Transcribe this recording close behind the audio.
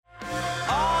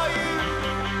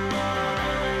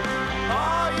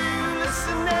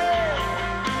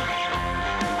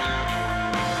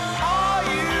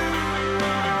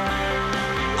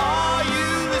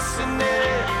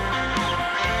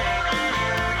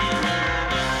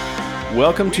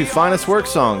Welcome to Finest Work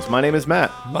Songs. My name is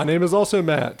Matt. My name is also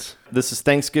Matt. This is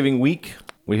Thanksgiving week.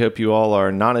 We hope you all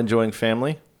are not enjoying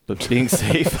family, but being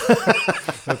safe.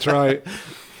 That's right.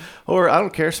 Or, I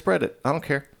don't care, spread it. I don't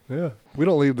care. Yeah. We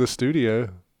don't leave the studio,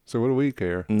 so what do we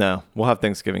care? No, we'll have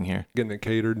Thanksgiving here. Getting it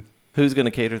catered. Who's going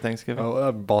to cater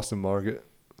Thanksgiving? Boston Market.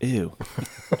 Ew.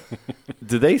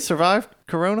 Did they survive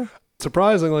Corona?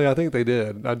 Surprisingly, I think they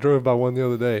did. I drove by one the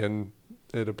other day, and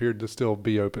it appeared to still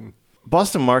be open.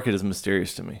 Boston Market is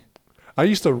mysterious to me. I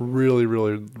used to really,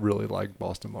 really, really like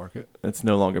Boston Market. It's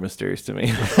no longer mysterious to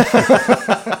me.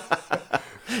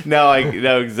 Now I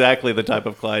know exactly the type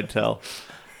of clientele.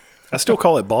 I still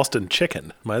call it Boston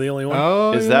Chicken. Am I the only one?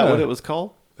 Oh, Is that what it was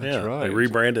called? That's right. They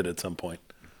rebranded at some point.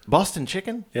 Boston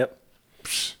Chicken? Yep.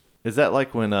 Is that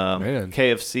like when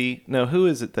KFC? No, who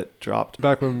is it that dropped?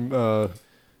 Back when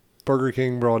Burger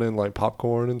King brought in like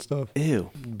popcorn and stuff. Ew.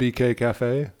 BK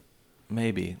Cafe.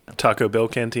 Maybe. Taco Bell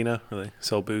Cantina, where they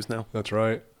sell booze now. That's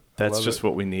right. That's just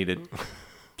what we needed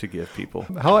to give people.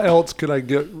 How else could I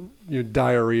get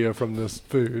diarrhea from this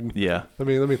food? Yeah. Let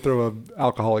me throw a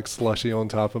alcoholic slushy on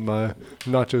top of my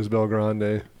Nachos Bel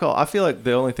Grande. Cool. I feel like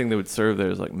the only thing they would serve there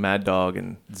is like Mad Dog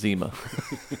and Zima.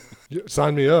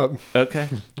 Sign me up. Okay.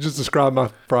 Just describe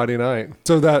my Friday night.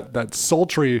 So that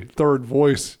sultry third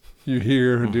voice you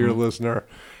hear, dear listener,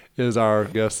 is our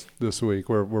guest this week.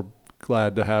 We're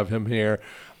glad to have him here.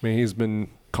 I mean, he's been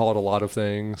called a lot of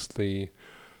things. The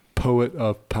poet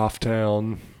of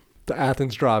Pufftown, the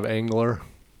Athens Drive angler,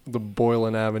 the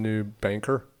Boylan Avenue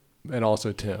banker, and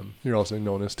also Tim. You're also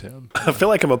known as Tim. I feel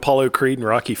like I'm Apollo Creed and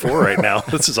Rocky IV right now.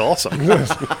 This is awesome.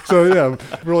 So, yeah, I'm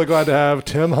really glad to have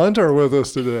Tim Hunter with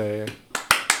us today.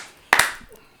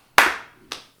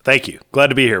 Thank you. Glad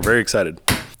to be here. Very excited.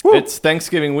 Woo. It's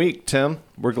Thanksgiving week, Tim.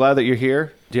 We're glad that you're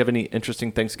here. Do you have any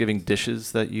interesting Thanksgiving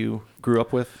dishes that you grew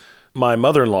up with? My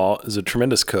mother-in-law is a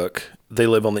tremendous cook. They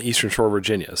live on the Eastern Shore of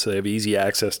Virginia, so they have easy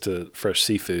access to fresh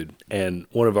seafood. And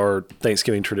one of our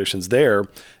Thanksgiving traditions there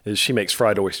is she makes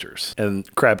fried oysters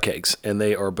and crab cakes, and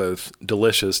they are both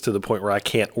delicious to the point where I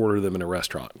can't order them in a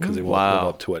restaurant because they won't live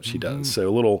up to what she does. So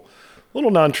a little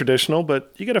non-traditional,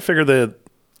 but you got to figure the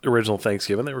original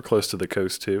Thanksgiving, they were close to the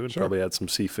coast too, and probably had some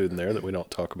seafood in there that we don't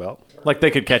talk about. Like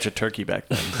they could catch a turkey back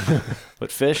then.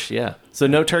 But fish, yeah. So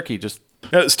no turkey, just...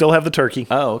 Still have the turkey.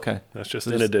 Oh, okay. That's just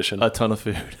So in addition. A ton of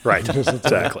food. Right,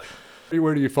 exactly.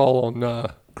 Where do you fall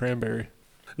on cranberry?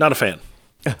 Not a fan.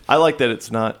 I like that it's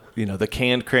not, the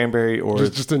canned cranberry or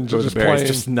Just the berries. plain,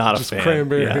 Just not just a fan.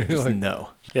 cranberry. Yeah, just Like- no.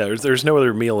 Yeah, there's no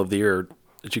other meal of the year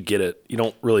that you get it. You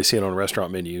don't really see it on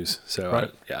restaurant menus. So,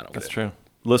 Right. I don't That's get it. true.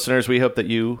 Listeners, we hope that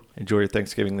you enjoy your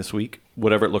Thanksgiving this week,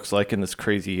 whatever it looks like in this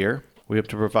crazy year. We hope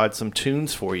to provide some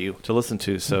tunes for you to listen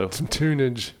to. So, Some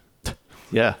tunage,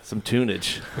 yeah, some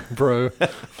tunage. bro.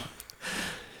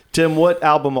 Tim, what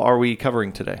album are we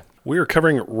covering today? We are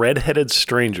covering Red-Headed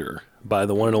Stranger by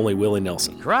the one and only Willie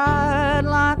Nelson. Cried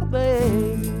like a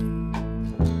babe.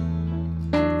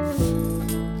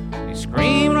 He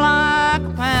screamed like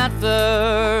a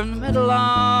panther in the middle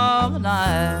of the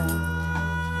night.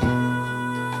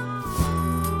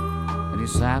 And he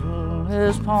saddled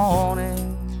his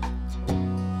pony.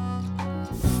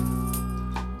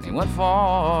 And he went for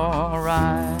a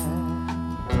ride.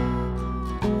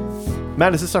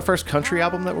 Matt, is this our first country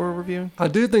album that we're reviewing? I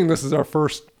do think this is our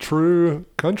first true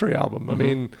country album. I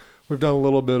mean, we've done a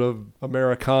little bit of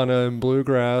Americana and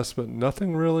bluegrass, but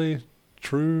nothing really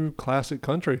true classic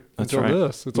country until right.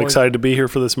 this. It's I'm excited to be here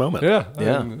for this moment. Yeah.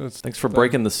 Yeah. Thanks for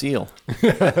breaking the seal,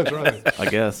 That's right. I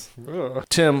guess. Ugh.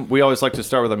 Tim, we always like to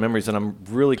start with our memories, and I'm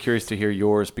really curious to hear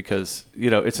yours because,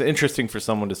 it's interesting for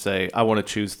someone to say, I want to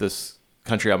choose this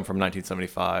country album from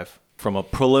 1975 from a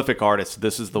prolific artist.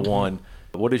 This is the one.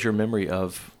 What is your memory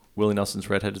of Willie Nelson's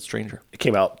Red-Headed Stranger? It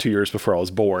came out 2 years before I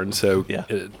was born, so Yeah.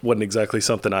 it wasn't exactly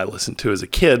something I listened to as a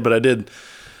kid, but I did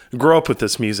grow up with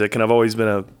this music, and I've always been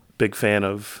a big fan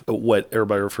of what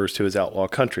everybody refers to as outlaw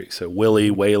country. So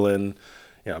Willie, Waylon,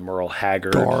 Merle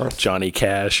Haggard, Garth. Johnny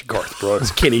Cash, Garth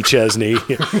Brooks, Kenny Chesney.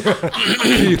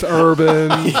 Keith Urban,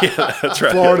 Yeah, that's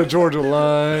right. Florida Georgia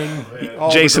Line,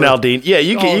 all Jason the greats. Aldean. Yeah,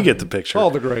 you get the picture.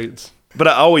 All the greats. But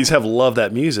I always have loved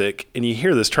that music, and you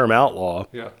hear this term outlaw.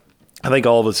 Yeah. I think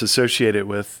all of us associate it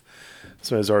with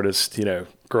some of those artists,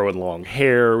 growing long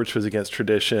hair, which was against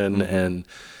tradition, and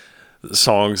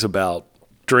songs about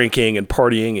drinking and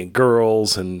partying and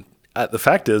girls. And the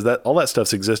fact is that all that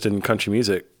stuff's existed in country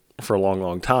music for a long,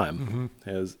 long time.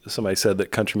 As somebody said,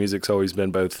 that country music's always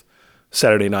been both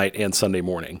Saturday night and Sunday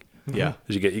morning. Yeah.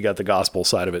 You got the gospel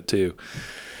side of it too.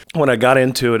 When I got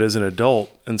into it as an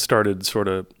adult and started sort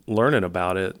of learning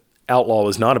about it, outlaw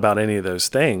was not about any of those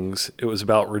things. It was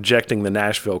about rejecting the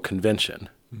Nashville Convention.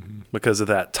 because at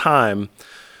that time,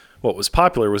 what was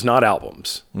popular was not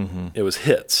albums. It was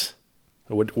hits.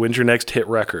 When's your next hit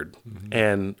record?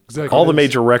 And all the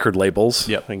major record labels,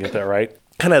 I can get that right,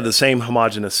 kind of had the same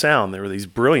homogenous sound. There were these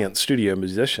brilliant studio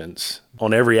musicians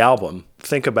on every album.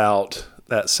 Think about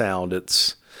that sound.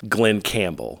 It's Glenn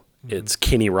Campbell. It's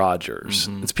Kenny Rogers.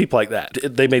 It's people like that.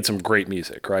 They made some great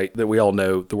music, right, that we all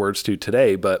know the words to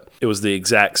today, but it was the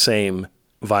exact same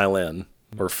violin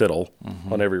or fiddle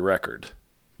on every record,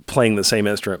 playing the same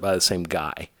instrument by the same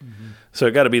guy. So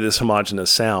it got to be this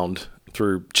homogenous sound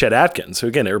through Chet Atkins, who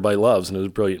again everybody loves and is a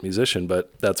brilliant musician,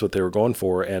 but that's what they were going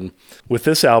for. And with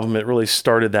this album, it really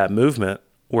started that movement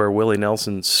where Willie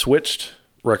Nelson switched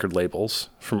record labels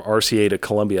from RCA to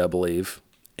Columbia, I believe.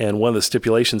 And one of the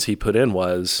stipulations he put in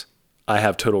was, I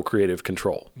have total creative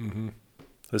control.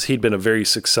 Because he'd been a very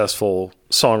successful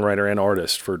songwriter and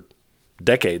artist for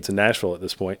decades in Nashville at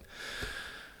this point.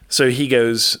 So he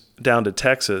goes down to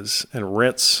Texas and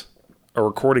rents a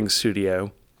recording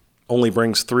studio, only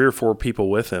brings 3 or 4 people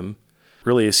with him,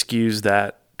 really eschews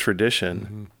that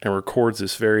tradition, and records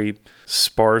this very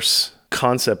sparse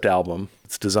concept album.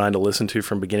 It's designed to listen to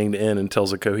from beginning to end and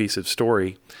tells a cohesive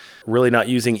story, really not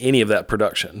using any of that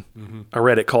production. I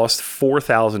read it cost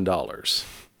 $4,000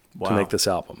 to make this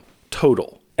album,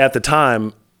 total. At the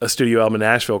time, a studio album in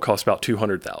Nashville cost about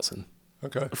 $200,000.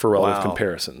 Okay. For relative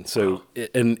comparison. So,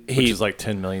 and Which is like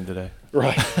 10 million today.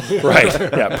 Right.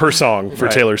 Yeah, per song for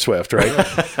Taylor Swift,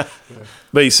 right?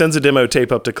 But he sends a demo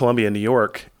tape up to Columbia in New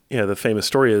York. You know, the famous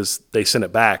story is they send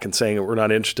it back and saying, we're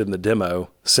not interested in the demo.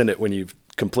 Send it when you've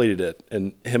completed it.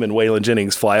 And him and Waylon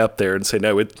Jennings fly up there and say,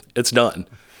 no, it's done.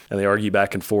 And they argue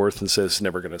back and forth and says it's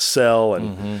never going to sell.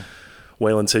 And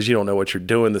Waylon says, you don't know what you're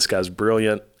doing. This guy's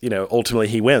brilliant. You know, ultimately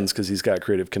he wins because he's got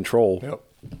creative control. Yep.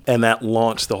 And that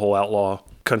launched the whole outlaw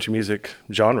country music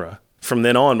genre. From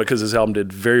then on, because his album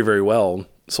did very, very well,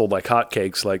 sold like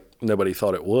hotcakes like nobody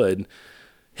thought it would,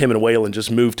 him and Waylon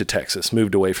just moved to Texas,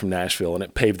 moved away from Nashville, and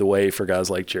it paved the way for guys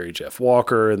like Jerry Jeff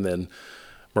Walker and then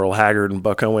Merle Haggard and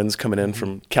Buck Owens coming in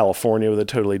from California with a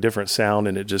totally different sound,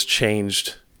 and it just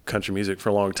changed country music for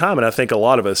a long time. And I think a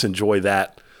lot of us enjoy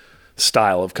that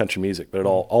style of country music, but it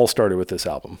all started with this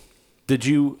album. Did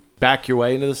you back your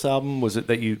way into this album? Was it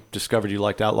that you discovered you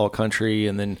liked outlaw country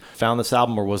and then found this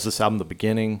album, or was this album the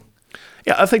beginning?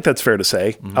 Yeah, I think that's fair to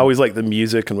say. I always liked the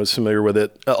music and was familiar with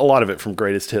it, a lot of it from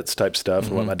greatest hits type stuff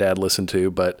and what my dad listened to.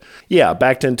 But yeah,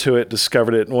 backed into it,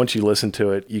 discovered it, and once you listen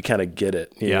to it, you kind of get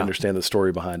it. You understand the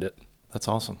story behind it. That's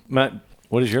awesome. Matt,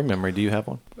 what is your memory? Do you have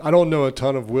one? I don't know a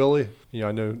ton of Willie. You know,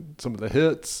 I know some of the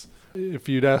hits. If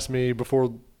you'd asked me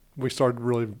before we started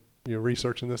really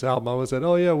researching this album, I would have said,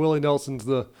 oh yeah, Willie Nelson's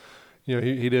the,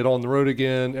 he did On the Road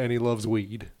Again and he loves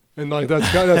weed. And like that's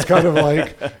kind of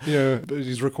like,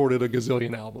 he's recorded a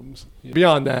gazillion albums.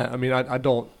 Beyond that, I mean,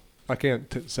 I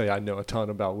can't say I know a ton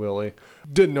about Willie.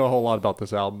 Didn't know a whole lot about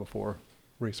this album before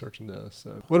researching this.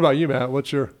 So. What about you, Matt?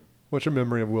 What's your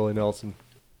memory of Willie Nelson?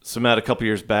 So Matt, a couple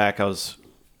years back, I was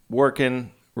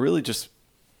working, really just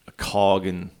a cog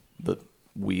in the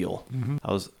wheel.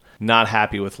 I was not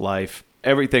happy with life.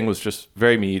 Everything was just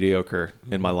very mediocre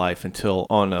in my life until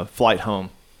on a flight home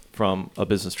from a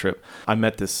business trip, I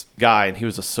met this guy and he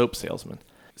was a soap salesman.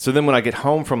 So then when I get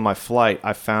home from my flight,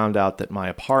 I found out that my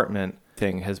apartment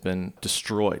thing has been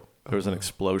destroyed. There was an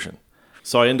explosion.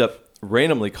 So I end up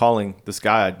randomly calling this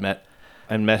guy I'd met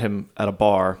and met him at a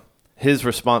bar. His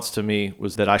response to me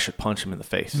was that I should punch him in the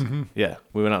face. Yeah.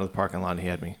 We went out to the parking lot and he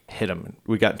had me hit him and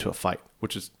we got into a fight,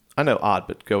 which is, I know, odd,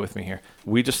 but go with me here.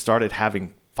 We just started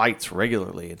having fights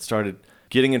regularly and started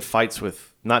getting in fights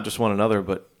with not just one another,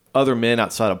 but other men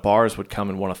outside of bars would come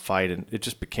and want to fight. And it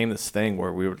just became this thing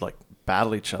where we would like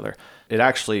battle each other. It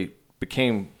actually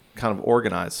became kind of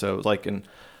organized. So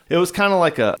it was kind of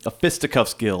like a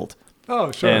fisticuffs guild.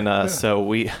 Oh, sure. And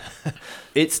so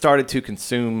it started to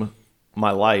consume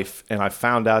my life. And I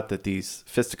found out that these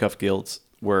fisticuff guilds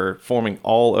were forming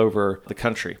all over the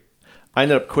country. I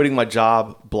ended up quitting my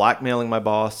job, blackmailing my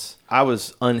boss. I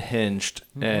was unhinged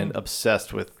and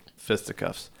obsessed with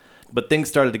fisticuffs. But things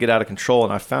started to get out of control,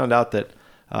 and I found out that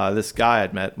this guy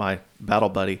I'd met, my battle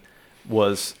buddy,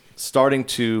 was starting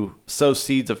to sow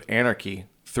seeds of anarchy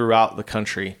throughout the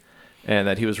country, and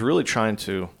that he was really trying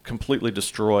to completely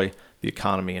destroy the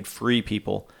economy and free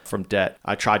people from debt.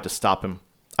 I tried to stop him.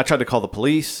 I tried to call the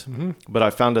police, but I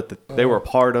found out that they were a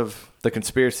part of the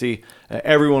conspiracy.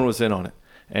 Everyone was in on it,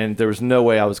 and there was no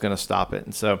way I was going to stop it.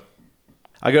 And so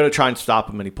I go to try and stop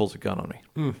him, and he pulls a gun on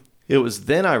me. It was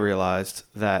then I realized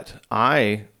that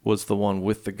I was the one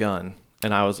with the gun,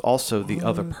 and I was also the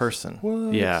other person.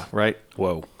 What? Yeah, right?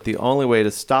 Whoa. The only way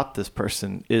to stop this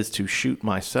person is to shoot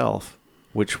myself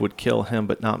which would kill him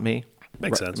but not me.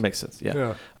 Makes sense. Makes sense, yeah.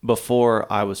 Yeah.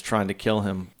 Before I was trying to kill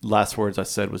him, last words I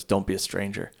said was, "Don't be a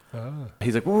stranger."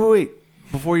 He's like, wait,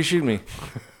 before you shoot me.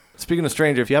 Speaking of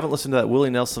stranger, if you haven't listened to that Willie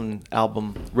Nelson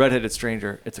album, Redheaded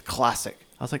Stranger, it's a classic.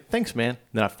 I was like, thanks, man.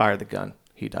 Then I fired the gun.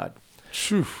 He died.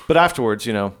 Phew. But afterwards,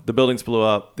 the buildings blew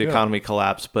up, the Yeah. economy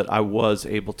collapsed, but I was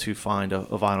able to find a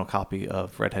vinyl copy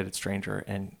of Redheaded Stranger,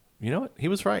 and you know what? He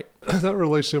was right. That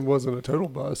relationship wasn't a total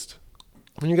bust.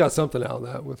 I mean, you got something out of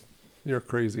that with your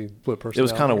crazy split personality. It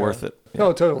was kind of worth it.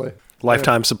 Oh, totally.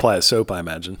 Lifetime supply of soap, I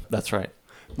imagine. That's right.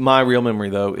 My real memory,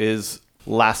 though, is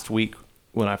last week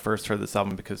when I first heard this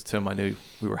album, because, Tim, I knew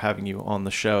we were having you on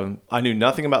the show. And I knew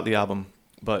nothing about the album,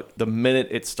 but the minute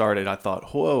it started, I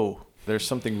thought, whoa, there's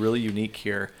something really unique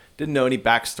here. Didn't know any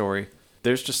backstory.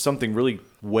 There's just something really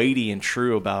weighty and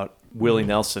true about Willie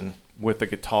Nelson with the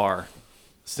guitar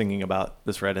singing about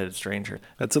this redheaded stranger.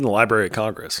 That's in the Library of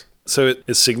Congress. So it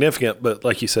is significant, but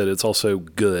like you said, it's also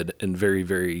good and very,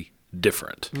 very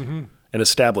different. Mm-hmm. And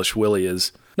established Willie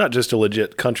as not just a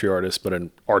legit country artist, but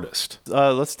an artist.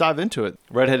 Let's dive into it.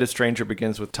 Redheaded Stranger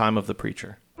begins with Time of the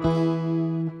Preacher.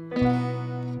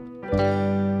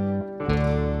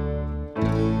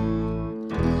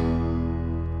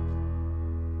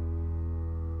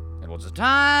 It was the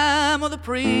time of the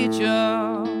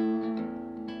preacher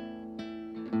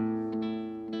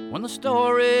when the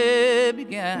story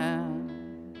began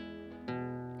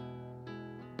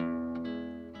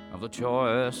of the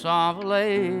choice of a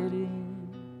lady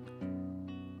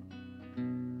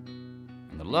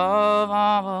and the love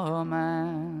of a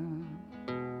man.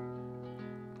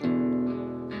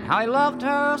 How he loved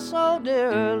her so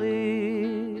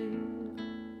dearly,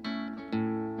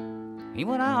 he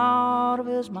went out of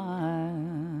his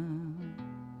mind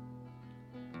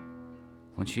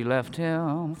when she left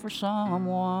him for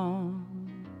someone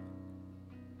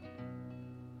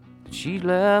that she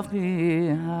left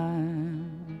behind.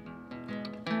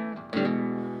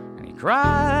 And he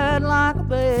cried like a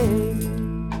baby,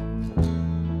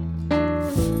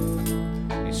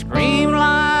 he screamed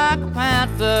like a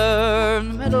panther in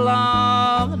the middle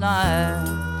of the night.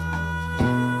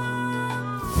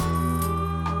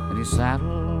 And he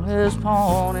saddled his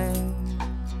pony,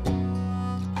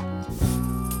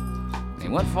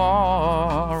 went for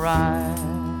a ride.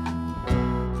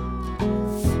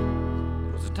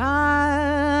 It was the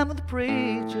time of the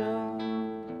preacher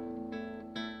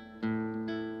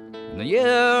in the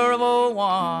year of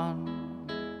 '01.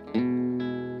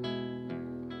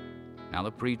 Now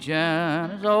the preaching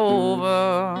is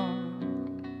over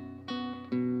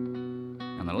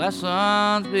and the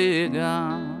lesson's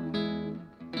begun.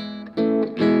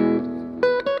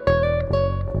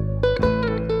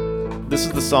 This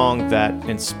is the song that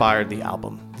inspired the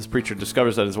album. This preacher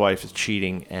discovers that his wife is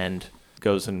cheating and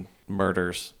goes and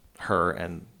murders her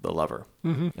and the lover.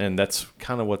 Mm-hmm. And that's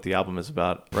kind of what the album is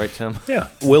about. Right, Tim? Yeah.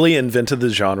 Willie invented the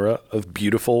genre of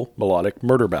beautiful melodic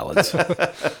murder ballads.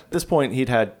 At this point, he'd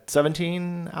had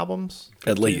 17 albums?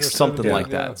 At least. Something Yeah. like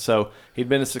that. Yeah. So he'd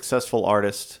been a successful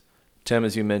artist. Tim,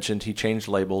 as you mentioned, he changed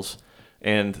labels.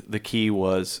 And the key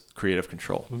was creative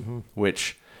control,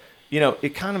 which,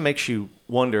 it kind of makes you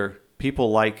wonder.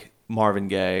 People like Marvin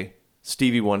Gaye,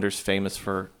 Stevie Wonder's famous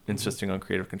for insisting on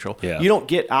creative control. Yeah. You don't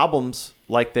get albums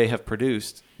like they have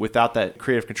produced without that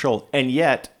creative control. And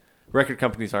yet, record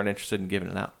companies aren't interested in giving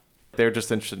it out. They're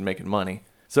just interested in making money.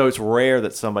 So it's rare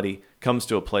that somebody comes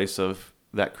to a place of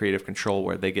that creative control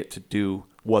where they get to do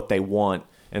what they want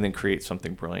and then create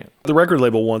something brilliant. The record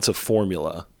label wants a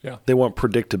formula. Yeah. They want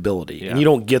predictability. Yeah. And you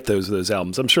don't get those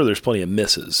albums. I'm sure there's plenty of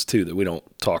misses, too, that we don't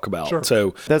talk about. Sure.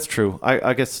 So That's true.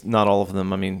 I guess not all of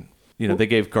them. I mean, they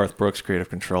gave Garth Brooks creative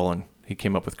control and he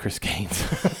came up with Chris Gaines.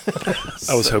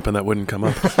 I was hoping that wouldn't come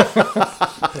up.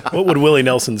 What would Willie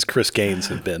Nelson's Chris Gaines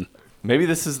have been? Maybe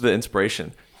this is the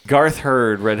inspiration. Garth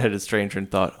heard Redheaded Stranger and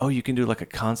thought, oh, you can do like a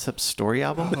concept story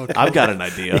album? I've got an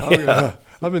idea. Oh, yeah.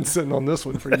 I've been sitting on this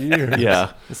one for years.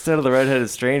 Yeah. Instead of the Redheaded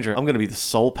Stranger, I'm going to be the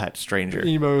Soul Patch Stranger.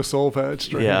 Emo Soul Patch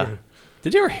Stranger. Yeah.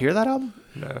 Did you ever hear that album?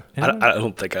 No. I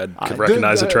don't think I could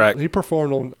recognize a track. He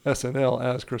performed on SNL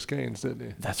as Chris Gaines, didn't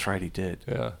he? That's right, he did.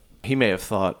 Yeah. He may have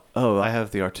thought, oh, I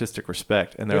have the artistic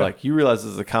respect. And they're Yeah. like, you realize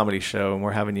this is a comedy show and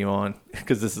we're having you on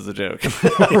because this is a joke.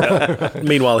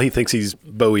 Meanwhile, he thinks he's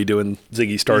Bowie doing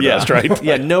Ziggy Stardust, yeah. right?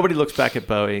 Yeah, nobody looks back at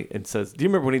Bowie and says, do you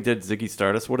remember when he did Ziggy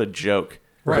Stardust? What a joke.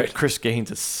 Right. Chris Gaines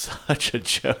is such a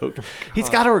joke. He's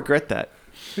got to regret that.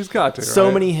 He's got to. So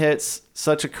right? many hits,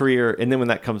 such a career, and then when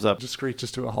that comes up, Just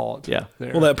screeches to a halt. Yeah.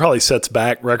 there. Well, that probably sets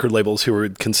back record labels who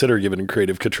would consider giving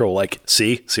creative control. Like,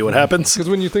 see what happens? Because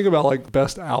when you think about like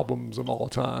best albums of all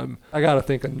time, I got to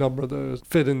think a number of those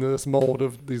fit into this mold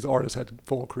of these artists had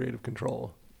full creative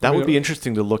control. that would be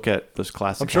interesting to look at those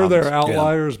classic I'm sure there are albums.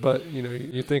 outliers, but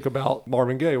you think about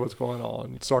Marvin Gaye, what's going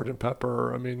on, Sgt.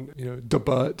 Pepper. I mean,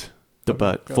 Butt. The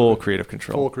Butt, full creative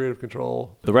control. Full creative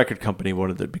control. The record company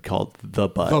wanted it to be called The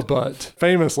Butt. The Butt.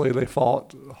 Famously, they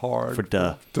fought hard For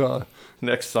duh. Duh.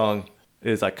 Next song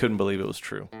is I Couldn't Believe It Was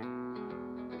True.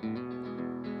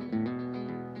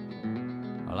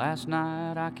 Last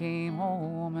night I came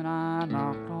home and I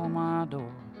knocked on my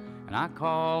door, and I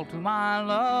called to my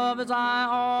love as I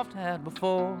oft had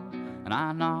before. And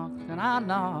I knocked,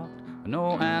 but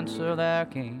no answer there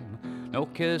came. No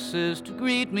kisses to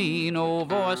greet me, no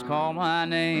voice call my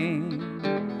name.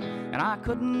 And I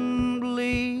couldn't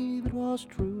believe it was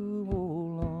true,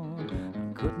 oh Lord.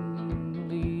 I couldn't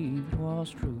believe it was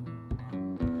true.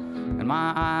 And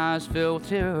my eyes filled with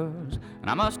tears, and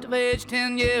I must have aged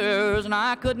 10 years, and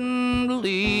I couldn't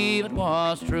believe it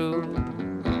was true.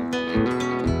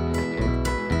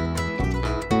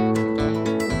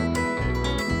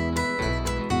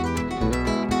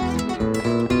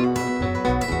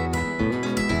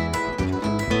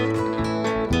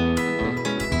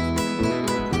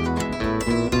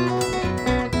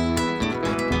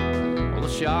 Well, the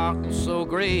shock was so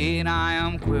great, I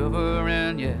am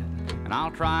quivering yet. And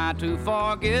I'll try to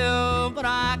forgive, but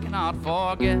I cannot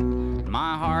forget.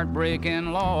 My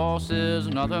heartbreaking loss is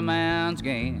another man's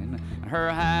gain. And her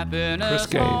happiness Chris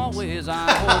Gaines. always,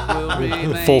 I hope, will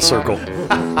remain. Full circle.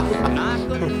 And I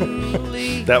couldn't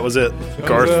believe That was it.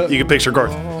 Garth, it. you can picture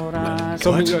Garth. what I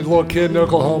Some little kid in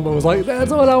Oklahoma was like,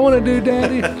 "That's what I want to do,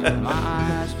 Daddy." my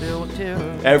eyes filled with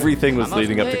tears. Everything was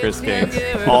leading up to Chris Gaines.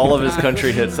 All of his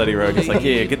country hits that he wrote. He's like,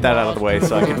 yeah, get that out of the way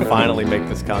so I can finally make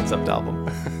this concept album.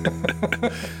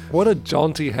 What a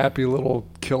jaunty, happy little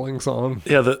killing song.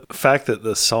 Yeah, the fact that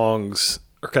the songs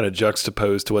are kind of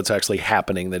juxtaposed to what's actually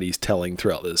happening that he's telling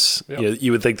throughout this. Yep.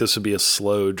 You would think this would be a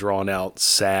slow, drawn out,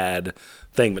 sad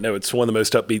thing, but no, it's one of the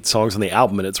most upbeat songs on the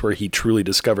album, and it's where he truly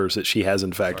discovers that she has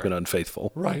in fact been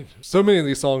unfaithful. Right. So many of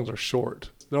these songs are short.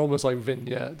 They're almost like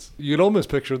vignettes. You'd almost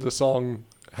picture the song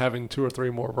having 2 or 3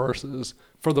 more verses.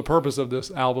 For the purpose of this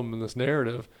album and this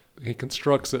narrative, he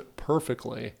constructs it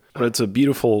perfectly. But it's a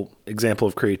beautiful example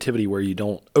of creativity where you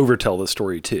don't overtell the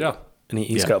story too. Yeah. And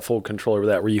he's Yeah. got full control over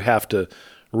that, where you have to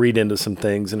read into some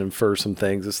things and infer some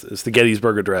things. It's the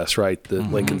Gettysburg Address, right?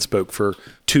 That Lincoln spoke for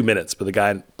 2 minutes, but the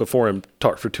guy before him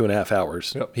talked for 2.5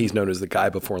 hours. Yep. He's known as the guy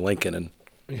before Lincoln, and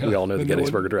Yeah. we all know the And no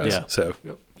Gettysburg one- Address. Yeah. So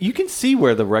You can see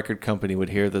where the record company would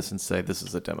hear this and say, this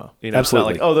is a demo. You know,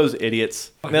 Absolutely. It's not like, oh, those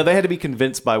idiots. Now, they had to be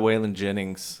convinced by Waylon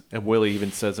Jennings, and Willie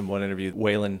even says in one interview,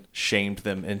 Waylon shamed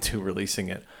them into releasing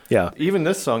it. yeah, Even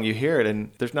this song, you hear it,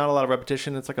 and there's not a lot of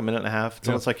repetition. It's like a minute and a half. It's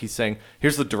Yeah. almost like he's saying,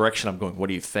 here's the direction I'm going. What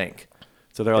do you think?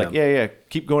 So they're like, Yeah. yeah,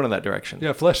 keep going in that direction.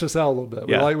 Yeah, flesh this out a little bit.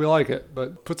 Yeah. We like it,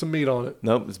 but put some meat on it.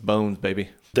 Nope, it's bones, baby.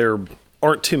 there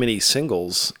aren't too many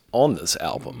singles on this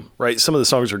album, right? Some of the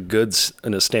songs are good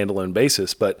on a standalone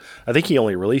basis, but I think he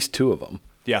only released 2 of them.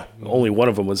 Yeah. Only one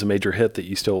of them was a major hit that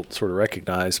you still sort of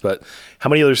recognize. But how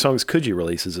many other songs could you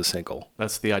release as a single?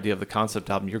 That's the idea of the concept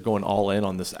album. You're going all in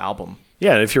on this album.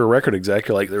 Yeah, and if you're a record exec,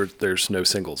 you're like, there's no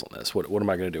singles on this. What am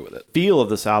I going to do with it? Feel of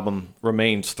this album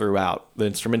remains throughout. The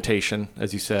instrumentation,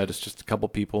 as you said, is just a couple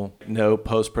people. No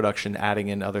post-production adding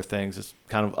in other things. It's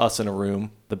kind of us in a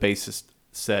room. The bassist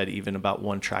said even about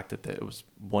one track that it was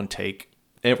one take.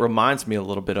 And it reminds me a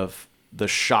little bit of the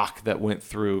shock that went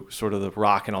through sort of the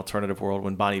rock and alternative world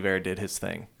when Bon Iver did his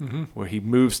thing, where he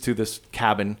moves to this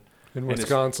cabin In and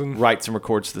Wisconsin. writes and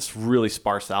records this really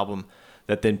sparse album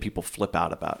that then people flip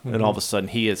out about. And all of a sudden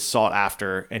he is sought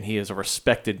after and he is a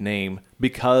respected name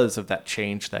because of that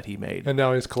change that he made. And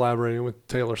now he's collaborating with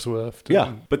Taylor Swift. Yeah,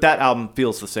 And but that album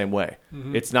feels the same way.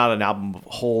 It's not an album of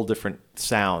whole different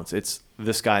sounds. It's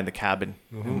this guy in the cabin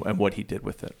and what he did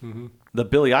with it. The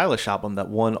Billie Eilish album that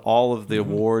won all of the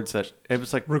awards, that it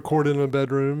was like, recorded in a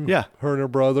bedroom. Yeah. Her and her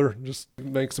brother just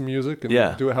make some music and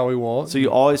Yeah. do it how he wants. so you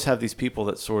always have these people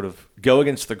that sort of go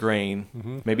against the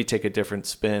grain, maybe take a different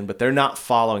spin, but they're not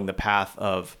following the path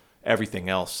of everything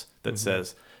else that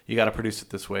says, you got to produce it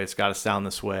this way. It's got to sound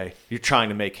this way. You're trying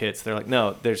to make hits. They're like,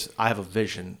 no, I have a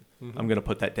vision. I'm going to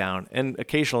put that down. And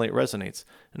occasionally it resonates.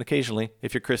 And occasionally,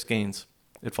 if you're Chris Gaines,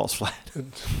 it falls flat.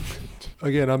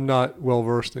 Again, I'm not well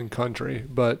versed in country,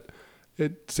 but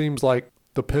it seems like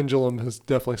the pendulum has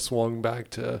definitely swung back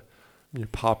to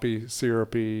poppy,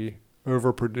 syrupy,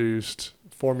 overproduced,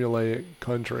 formulaic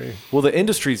country. Well, the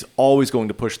industry's always going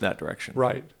to push in that direction.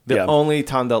 Right. The Yeah. only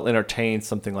time they'll entertain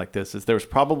something like this is there's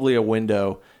probably a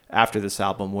window after this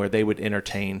album where they would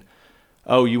entertain,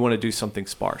 oh, you want to do something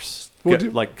sparse. Well,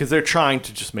 Because they're trying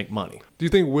to just make money. Do you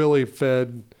think Willie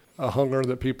fed a hunger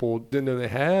that people didn't know they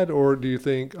had? Or do you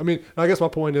think, I mean, I guess my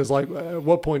point is like, at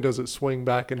what point does it swing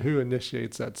back and who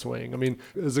initiates that swing? I mean,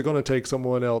 is it going to take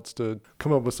someone else to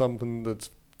come up with something that's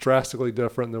drastically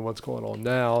different than what's going on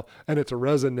now and it to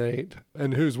resonate,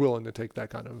 and who's willing to take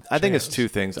that kind of I think it's chance? two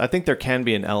things. I think there can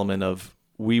be an element of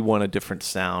we want a different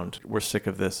sound. We're sick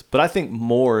of this. But I think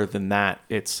more than that,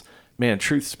 it's, man,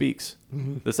 truth speaks.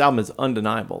 This album is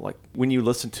undeniable. Like when you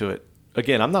listen to it,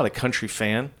 again, I'm not a country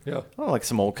fan. Yeah. I like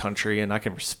some old country and I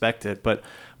can respect it. But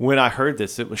when I heard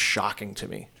this, it was shocking to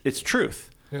me. It's truth.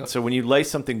 Yeah. So when you lay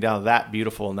something down that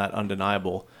beautiful and that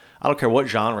undeniable, I don't care what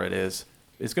genre it is,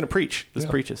 it's going to preach. This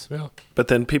preaches. Yeah. But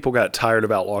then people got tired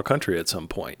of outlaw country at some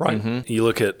point. Right. You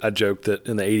look at, I joked that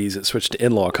in the 80s it switched to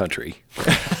in-law country.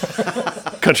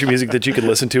 Country music that you could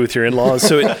listen to with your in-laws.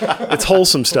 So it's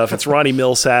wholesome stuff. It's Ronnie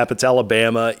Millsap. It's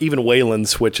Alabama. Even Waylon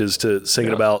switches to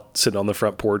singing about sitting on the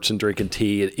front porch and drinking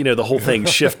tea. You know, the whole thing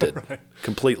shifted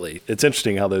completely. It's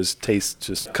interesting how those tastes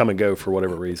just come and go for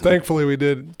whatever reason. Thankfully, we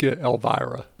did get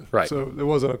Elvira. Right. So it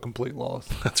wasn't a complete loss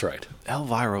That's right.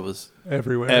 Elvira was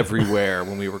everywhere.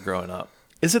 when we were growing up.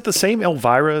 Is it the same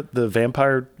Elvira, the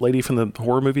vampire lady from the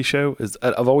horror movie show?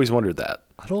 I've always wondered that.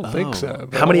 I don't think so.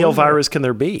 but How many I wonder- Elviras can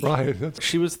there be? Right. That's,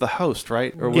 She was the host,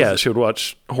 right? Or was Yeah, it- she would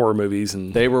watch horror movies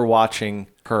and they were watching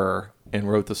her and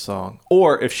wrote the song.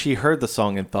 Or if she heard the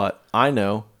song and thought, I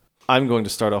know, I'm going to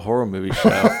start a horror movie show.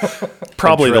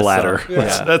 probably the dress latter. up.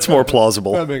 Yeah. That's more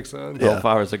plausible. that makes sense. Yeah.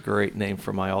 Elvira's a great name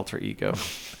for my alter ego.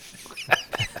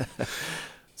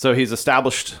 So he's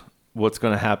established what's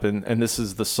going to happen, and this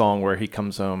is the song where he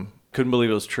comes home. Couldn't believe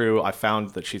it was true. I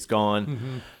found that she's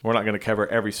gone. We're not going to cover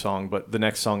every song, but the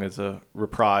next song is a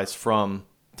reprise from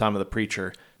Time of the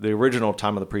Preacher. The original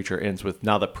Time of the Preacher ends with,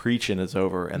 now the preaching is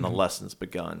over and the lesson's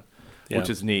begun, which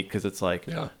Yeah. is neat because it's like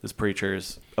Yeah. this preacher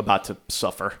is about to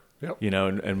suffer, Yep. you know,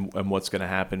 and what's going to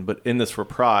happen. But in this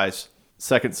reprise,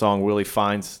 second song, Willie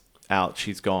finds out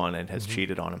she's gone and has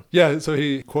cheated on him. Yeah, so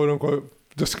he quote unquote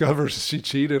discovers she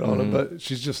cheated on him, but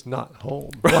she's just not home.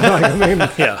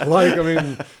 I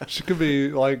mean, she could be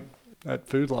like at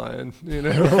Food Lion, you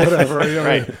know, or whatever. You know,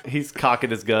 Right. He's cocking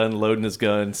his gun, loading his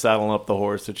gun, saddling up the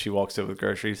horse, and she walks in with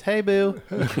groceries. Hey, boo.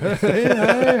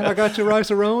 hey, I got your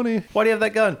rice-a-roni. Why do you have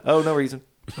that gun? Oh, no reason.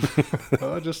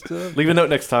 Just Leave a note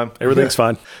next time. Everything's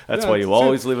fine. That's Yeah, why you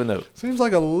always leave a note. seems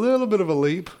like a little bit of a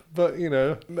leap, but you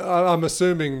know, I'm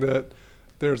assuming that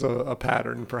there's a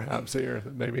pattern perhaps here.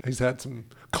 That maybe he's had some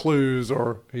clues,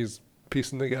 or he's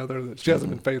piecing together that she hasn't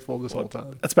been faithful this whole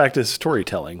time. That's back to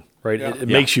storytelling, right? Yeah. It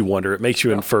makes you wonder. It makes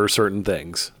you infer certain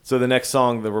things. So the next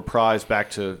song, the reprise back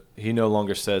to, he no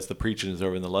longer says the preaching is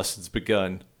over and the lesson's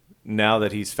begun. Now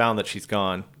that he's found that she's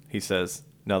gone, he says,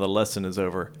 now the lesson is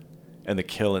over and the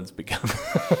killing's begun.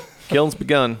 Killing's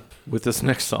begun with this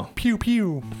next song. Pew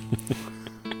pew.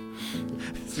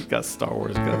 He's got a Star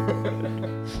Wars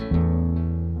gun.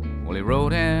 Well, he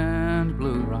rode into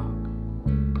Blue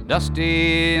Rock,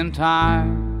 dusty and tired,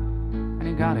 and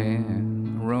he got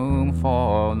in a room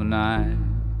for the night.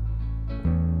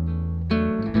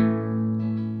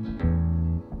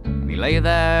 And he lay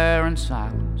there in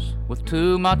silence with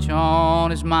too much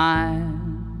on his mind,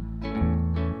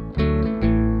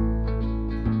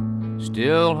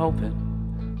 still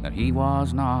hoping that he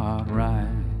was not right.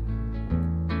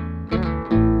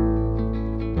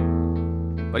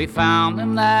 But he found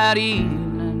him that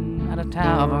evening at a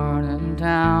tavern in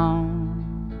town,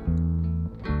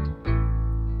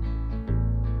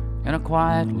 in a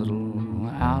quiet little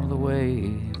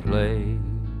out-of-the-way place.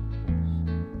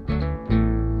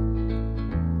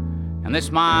 And they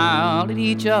smiled at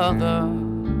each other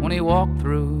when he walked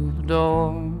through the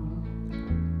door,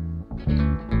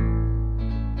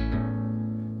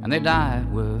 and they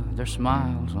died with their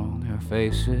smiles on their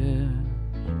faces.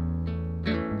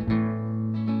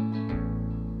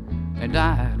 They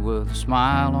died with a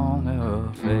smile on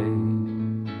their face.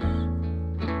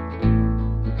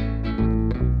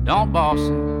 Don't boss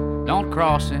him, don't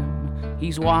cross him,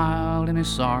 he's wild in his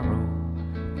sorrow.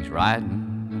 He's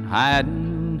riding and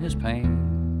hiding his pain.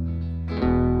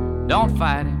 Don't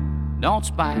fight him, don't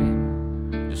spite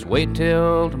him, just wait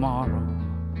till tomorrow.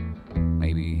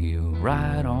 Maybe he'll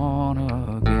ride on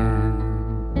again.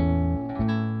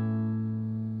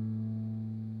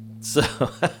 So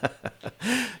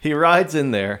he rides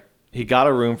in there. He got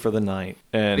a room for the night.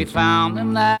 We And found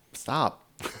him that stop.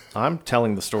 I'm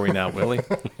telling the story now, Willie.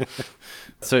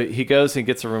 So he goes and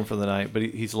gets a room for the night, but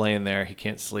he's laying there. He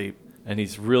can't sleep. And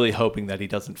he's really hoping that he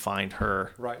doesn't find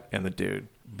her and the dude.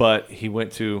 But he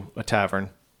went to a tavern.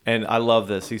 And I love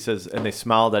this. He says, and they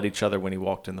smiled at each other when he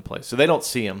walked in the place. So they don't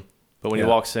see him. But when he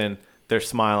walks in, they're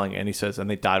smiling. And he says, and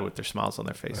they died with their smiles on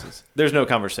their faces. There's no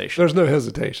conversation. There's no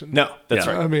hesitation. No, that's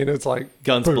right. I mean, it's like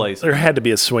Guns boom. blazing. There had to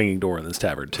be a swinging door in this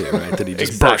tavern too, right? That he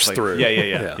just Exactly. burst through.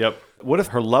 Yeah. Yep. What if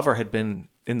her lover had been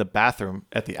in the bathroom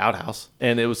at the outhouse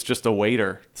and it was just a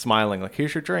waiter smiling like,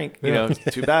 here's your drink. You know,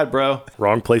 too bad, bro.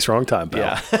 Wrong place, wrong time, pal.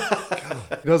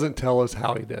 Yeah. He doesn't tell us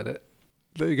how he did it.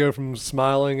 They go from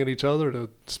smiling at each other to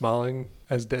smiling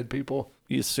as dead people.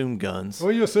 You assume guns.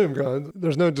 Well, you assume guns.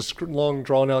 There's no long,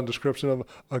 drawn-out description of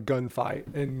a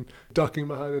gunfight and ducking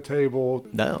behind a table.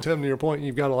 No. Tim, to your point,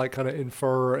 you've got to like kind of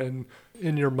infer and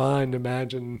in your mind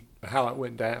imagine how it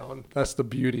went down. That's the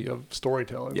beauty of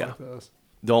storytelling like this.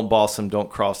 Don't boss him. Don't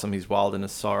cross him. He's wild in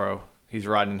his sorrow. He's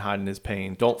riding and hiding his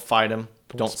pain. Don't fight him.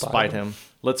 Don't spite him.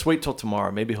 Let's wait till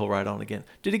tomorrow. Maybe he'll ride on again.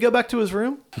 Did he go back to his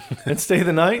room and stay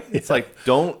the night? It's like,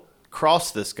 don't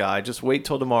cross this guy. Just wait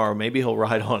till tomorrow. Maybe he'll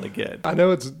ride on again. I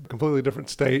know it's a completely different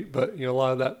state, but you know, a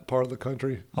lot of that part of the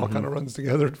country all kind of runs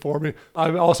together for me. I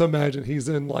also imagine he's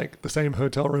in like the same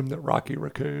hotel room that Rocky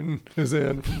Raccoon is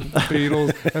in from the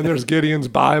Beatles, and there's Gideon's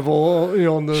Bible, you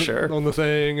know, on the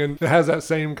thing, and it has that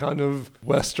same kind of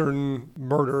Western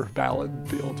murder ballad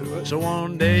feel to it. So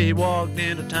one day he walked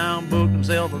into town, booked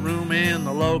himself a room in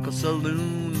the local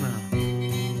saloon.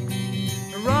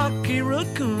 Rocky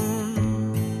Raccoon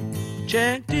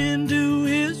checked into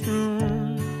his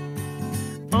room,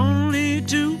 only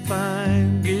to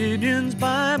find Gideon's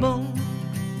Bible.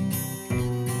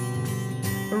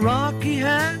 Rocky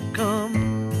had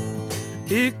come,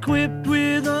 equipped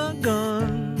with a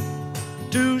gun,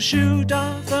 to shoot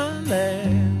off the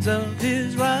legs of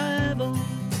his rival.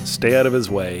 Stay out of his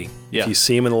way. Yeah. If you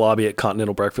see him in the lobby at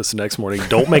Continental Breakfast the next morning,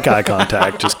 don't make eye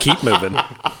contact. Just keep moving.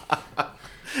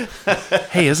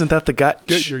 Hey, isn't that the guy?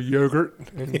 Get your yogurt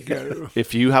and go.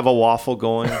 If you have a waffle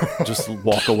going, just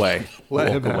walk away. Let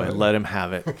him walk have away. it. Let him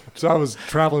have it. So I was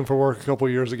traveling for work a couple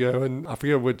of years ago, and I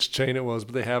forget which chain it was,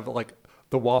 but they have like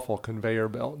the waffle conveyor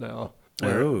belt now.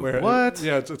 What?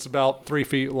 It's about 3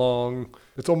 feet long.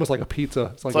 It's almost like a pizza.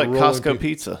 It's like, It's like a rolling Costco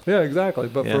pizza. Yeah, exactly.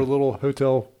 But Yeah. for little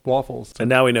hotel waffles. And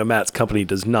now we know Matt's company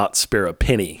does not spare a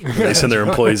penny when they send their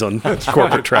employees on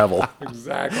corporate travel.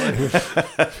 Exactly.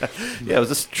 Yeah, was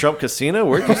this Trump Casino?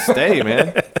 Where'd you stay,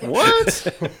 man? What?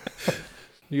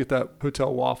 You get that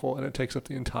hotel waffle, and it takes up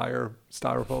the entire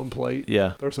styrofoam plate.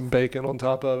 Yeah. There's some bacon on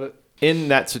top of it. In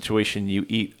that situation, you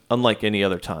eat unlike any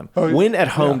other time. Oh, When at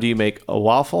home yeah. do you make a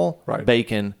waffle, Right.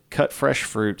 bacon, cut fresh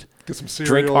fruit, Get some cereal.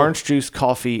 drink orange juice,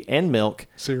 coffee, and milk,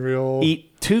 Cereal.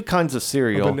 eat 2 kinds of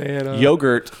cereal, A banana.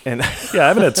 yogurt, and Yeah, I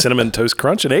haven't had Cinnamon Toast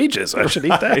Crunch in ages. I should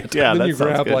eat that. yeah, then that you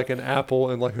sounds grab good. like an apple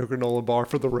and like a granola bar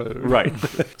for the road. Right.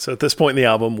 So at this point in the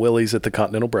album, Willie's at the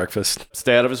Continental Breakfast.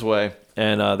 Stay out of his way,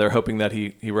 and they're hoping that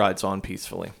he rides on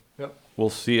peacefully. Yep. We'll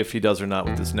see if he does or not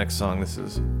with this next song. This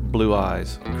is Blue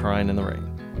Eyes, Crying in the Rain.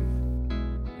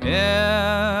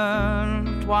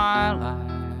 In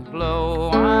twilight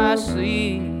glow I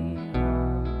see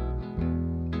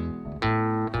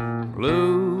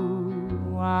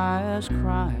blue eyes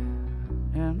crying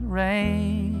in the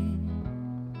rain.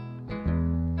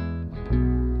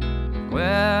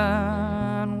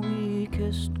 When we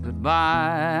kissed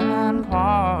goodbye and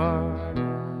parted,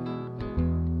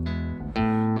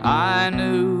 I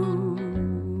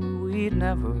knew we'd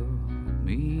never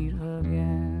meet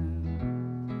again.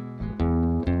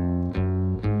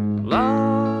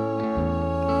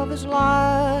 Love is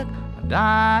like a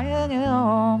dying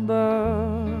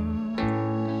ember,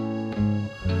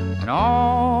 and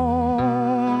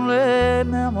only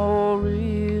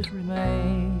memories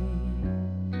remain.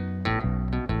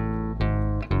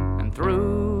 And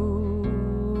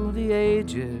through the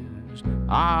ages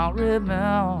I'll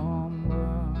remember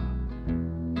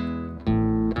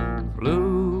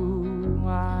blue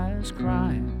eyes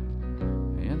crying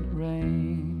in the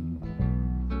rain.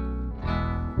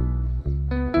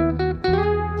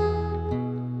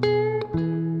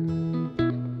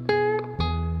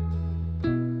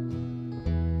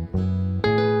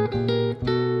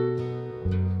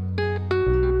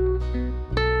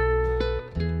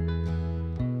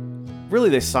 Really,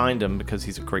 they signed him because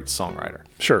he's a great songwriter.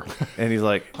 Sure. And he's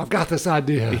like, I've got this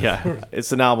idea. yeah,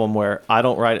 it's an album where I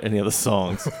don't write any of the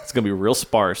songs. It's going to be real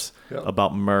sparse Yep.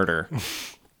 about murder.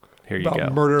 Here you About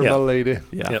go. murder Yeah. my lady.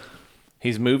 Yeah. Yep.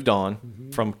 He's moved on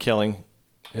from killing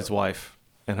his wife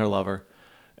and her lover,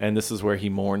 and this is where he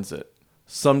mourns it.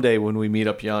 Someday when we meet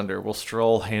up yonder, we'll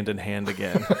stroll hand in hand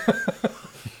again.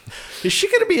 Is she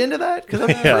going to be into that? Because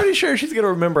I'm pretty sure she's going to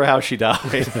remember how she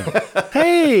died.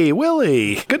 Hey,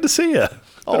 Willie, good to see you.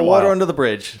 All water under the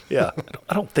bridge. Yeah.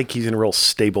 I don't think he's in a real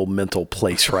stable mental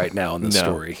place right now in the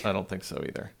story. I don't think so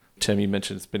either. Tim, you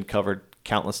mentioned it's been covered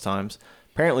countless times.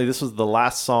 Apparently, this was the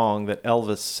last song that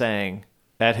Elvis sang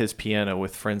at his piano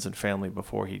with friends and family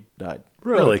before he died.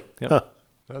 Really? Yep. Huh.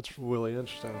 That's really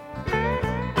interesting.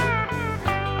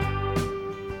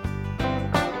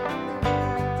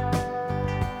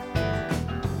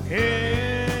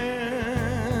 In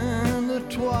the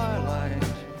twilight,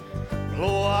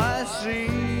 oh, I see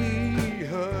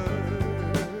her.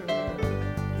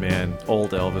 Man,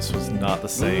 old Elvis was not the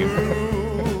same.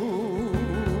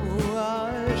 Blue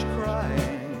eyes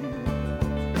crying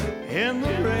in the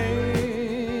rain.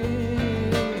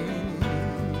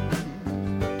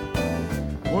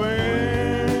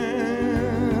 When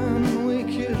we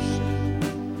kissed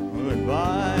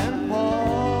goodbye and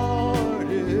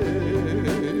parted.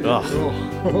 Ugh.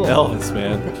 Elvis,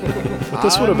 man. But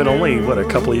this would have been only, a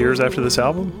couple of years after this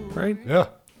album, right? Yeah.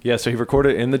 Yeah, so he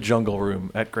recorded it in the Jungle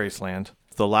Room at Graceland.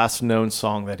 The last known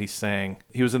song that he sang,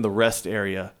 he was in the rest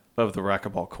area of the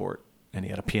racquetball court, and he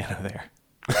had a piano there.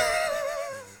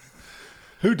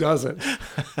 Who doesn't?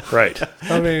 Right.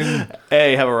 I mean,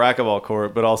 A, have a racquetball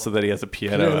court, but also that he has a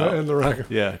piano out. in the record.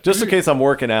 Yeah, just in case I'm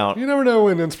working out. You never know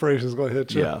when inspiration's going to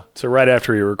hit you. Yeah. So right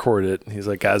after he recorded it, he's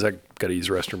like, guys, I got to use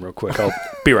the restroom real quick. I'll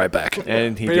be right back.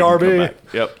 And he BRB. didn't come back.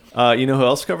 Yep. You know who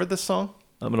else covered this song?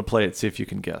 I'm going to play it, see if you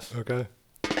can guess. Okay.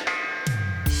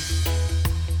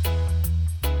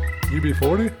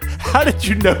 UB40? How did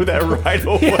you know that right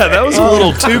away? Yeah, that was a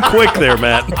little too quick there,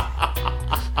 Matt.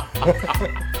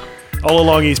 All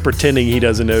along, he's pretending he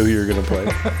doesn't know who you're going to play.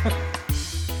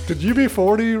 Did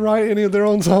UB40 write any of their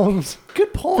own songs? Good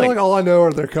I feel point. like all I know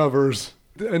are their covers.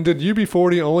 And did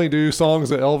UB40 only do songs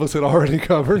that Elvis had already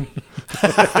covered?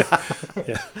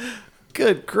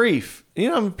 Good grief. You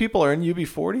know how many people are in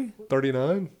UB40?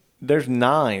 39? There's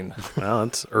 9. Well,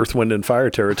 it's Earth, Wind, and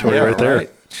Fire territory right there.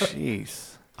 Jeez.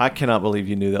 I cannot believe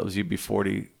you knew that was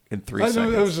UB40 in 3 I know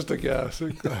seconds. that was just a guess.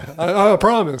 I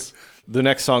promise. The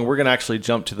next song, we're going to actually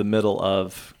jump to the middle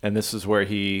of, and this is where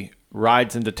he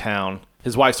rides into town.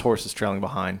 His wife's horse is trailing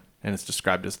behind, and it's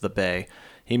described as the bay.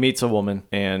 He meets a woman,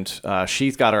 and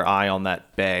she's got her eye on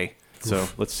that bay. So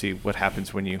let's see what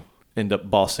happens when you end up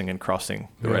bossing and crossing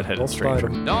the Yeah, redheaded don't stranger.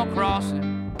 fight him. Don't cross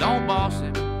him, don't boss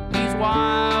him. He's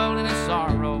wild in his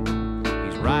sorrow.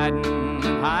 He's riding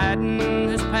and hiding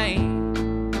his pain.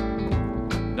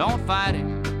 Don't fight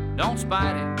him, don't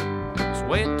spite him. Just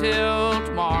wait till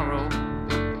tomorrow.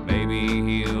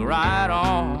 Maybe he'll ride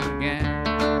on again.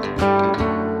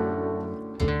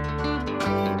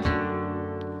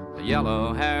 The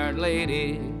yellow-haired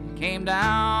lady came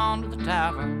down to the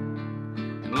tavern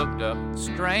and looked up at the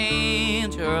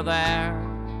stranger there.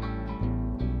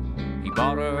 He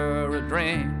bought her a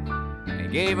drink and he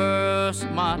gave her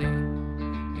some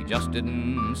money. He just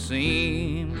didn't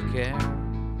seem to care.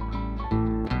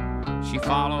 She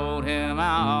followed him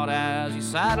out as he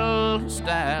saddled his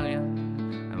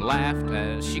stallion and laughed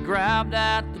as she grabbed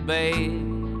at the bay.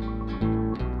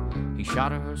 He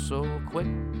shot her so quick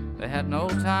they had no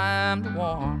time to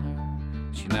warn her.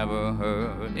 She never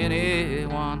heard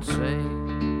anyone say,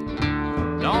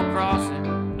 don't cross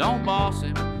him, don't boss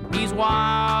him. He's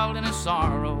wild in his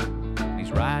sorrow.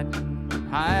 He's riding,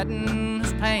 hiding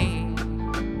his pain.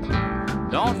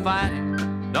 Don't fight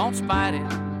him, don't spite him.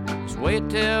 Just wait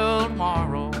till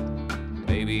tomorrow.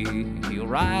 Maybe he'll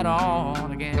ride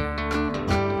on again.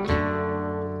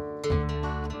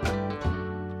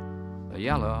 The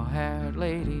yellow-haired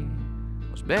lady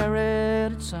was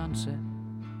buried at sunset.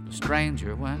 The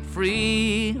stranger went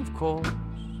free, of course.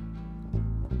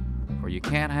 For you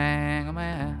can't hang a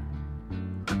man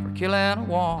for killing a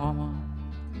woman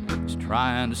who's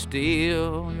trying to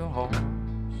steal your horse.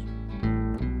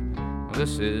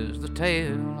 This is the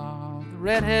tale of the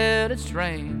red-headed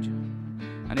stranger,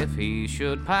 and if he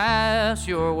should pass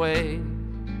your way,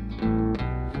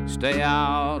 stay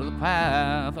out of the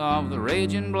path of the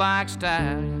raging black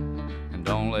stallion, and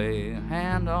don't lay a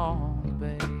hand on the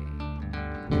bay.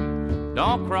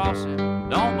 Don't cross him,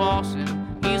 don't boss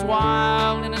him. He's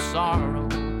wild in his sorrow.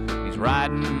 He's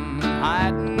riding and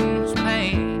hiding his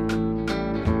pain.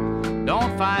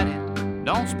 Don't fight him,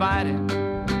 don't spite him.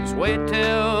 Just wait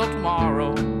till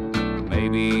tomorrow.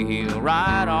 Maybe he'll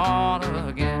ride on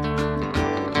again.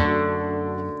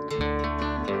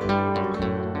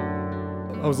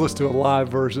 I was listening to a live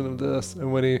version of this,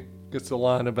 and when he gets the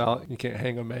line about you can't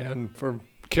hang a man for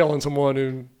killing someone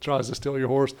who tries to steal your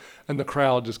horse, and the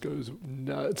crowd just goes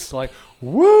nuts. Like,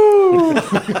 woo!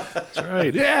 That's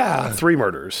right. Yeah. 3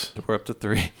 murders. We're up to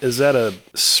 3. Is that a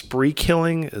spree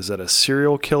killing? Is that a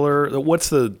serial killer? What's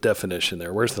the definition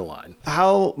there? Where's the line?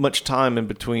 How much time in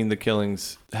between the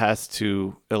killings has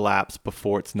to elapse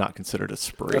before it's not considered a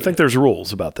spree? I think there's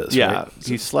rules about this. yeah, Right?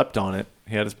 he slept on it.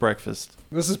 He had his breakfast.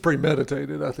 This is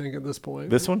premeditated, I think, at this point.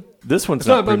 This one? This one's It's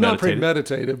not not premeditated.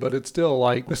 premeditated, but it's still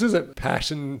like, this isn't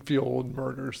passion-fueled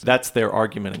murders. That's their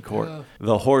argument in court.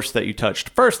 The horse that you touched.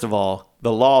 First of all,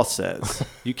 the law says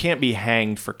you can't be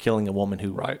hanged for killing a woman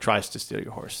who Right. tries to steal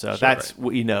your horse. So that's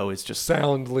what you know is just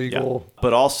Sound yeah. legal.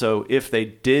 But also, if they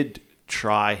did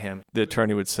try him, the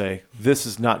attorney would say, this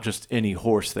is not just any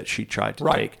horse that she tried to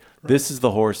Right. take. This is the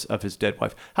horse of his dead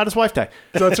wife. How does wife die?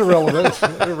 So that's irrelevant.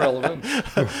 Irrelevant.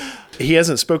 He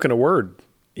hasn't spoken a word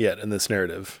yet in this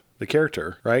narrative, the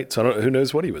character, right? So who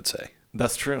knows what he would say.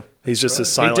 That's true. He's just this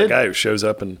He silent did- guy who shows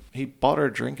up and He bought her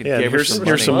a drink and Yeah, gave her here's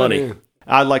some some money. money.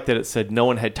 I like that it said no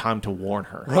one had time to warn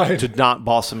her. Right. To not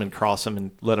boss him and cross him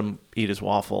and let him eat his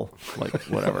waffle, like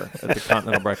whatever, at the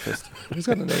Continental Breakfast. He's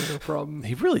got an anger problem.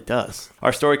 He really does.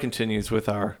 Our story continues with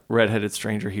our redheaded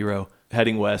stranger hero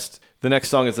heading west. The next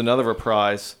song is another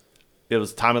reprise. It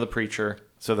was Time of the Preacher.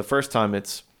 So the first time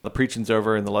it's the preaching's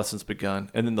over and the lesson's begun.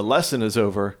 And then the lesson is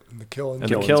over The killing.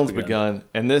 and the killing's begun.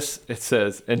 And this, it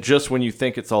says, and just when you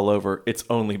think it's all over, it's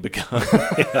only begun.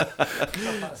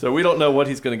 So we don't know what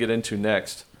he's going to get into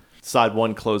next. Side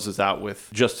 1 closes out with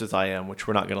Just As I Am, which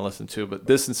we're not going to listen to, but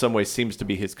this in some ways seems to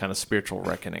be his kind of spiritual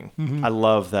reckoning. I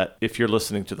love that if you're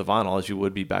listening to the vinyl, as you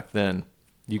would be back then,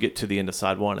 you get to the end of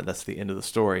Side 1 and that's the end of the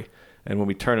story. And when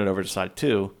we turn it over to Side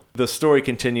 2, the story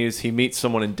continues. He meets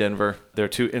someone in Denver. There are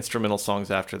 2 instrumental songs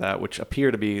after that, which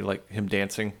appear to be like him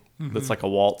dancing. That's like a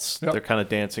waltz. Yep. They're kind of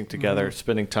dancing together,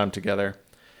 spending time together.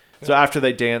 So after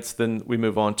they dance, then we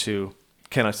move on to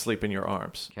Can I Sleep in Your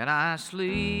Arms? Can I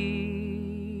sleep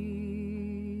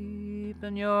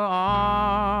in your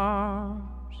arms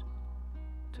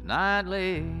tonight,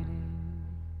 lady?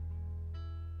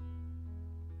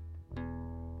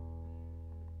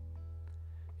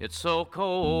 It's so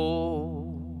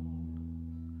cold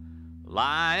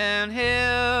lying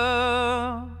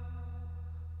here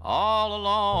all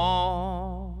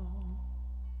alone.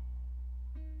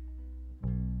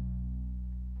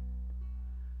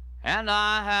 And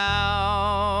I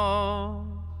have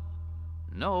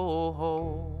no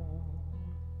hope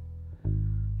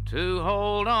to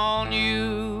hold on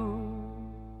you.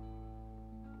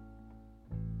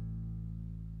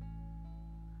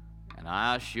 And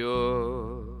I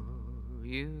assure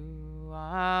you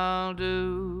I'll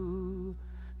do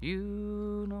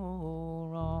you no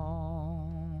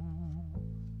wrong.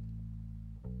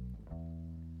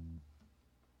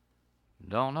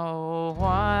 Don't know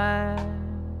why,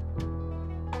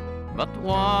 but the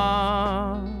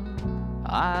one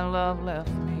I love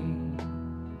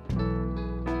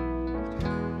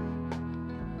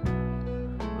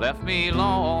left me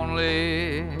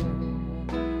lonely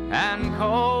and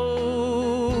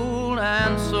cold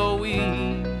and so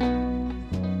weak,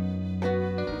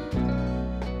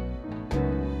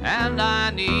 and I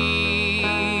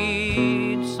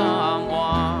need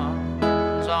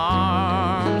someone's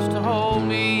arms to hold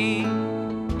me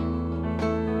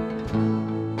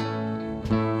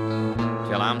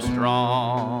till I'm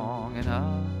strong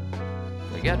enough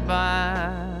to get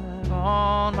back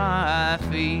on my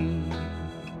feet.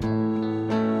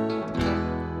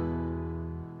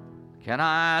 Can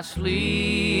I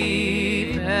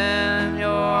sleep in your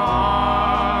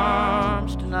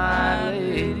arms tonight,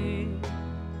 lady?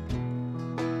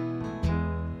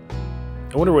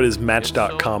 I wonder what his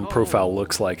Match.com profile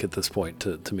looks like at this point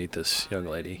to meet this young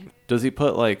lady. Does he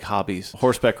put like hobbies?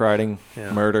 Horseback riding,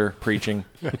 murder, preaching,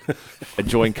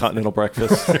 enjoying continental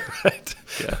breakfast. Right.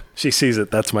 Yeah. She sees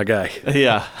it. That's my guy.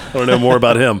 Yeah. I want to know more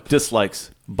about him.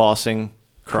 Dislikes bossing,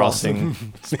 crossing,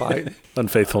 Spite.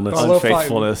 Unfaithfulness. I love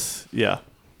unfaithfulness. Yeah.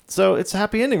 So it's a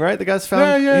happy ending, right? The guy's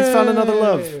found he's found another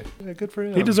love. Yeah, good for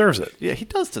him. He deserves it. Yeah, he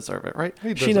does deserve it, right?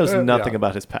 He She does- knows nothing yeah.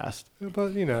 about his past.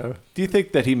 But, you know. Do you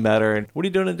think that he met her and what are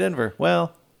you doing in Denver?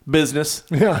 Well, business.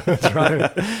 Yeah, that's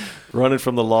right. Running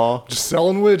from the law. Just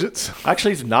selling widgets.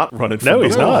 Actually, he's not running from No, the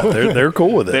he's law. not. They're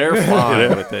cool with it. They're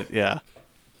fine with it, yeah.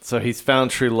 So he's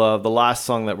found true love. The last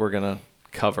song that we're going to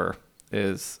cover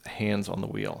is Hands on the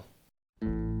Wheel.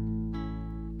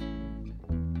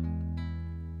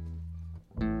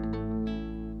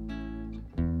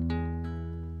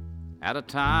 At a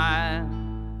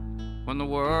time when the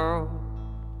world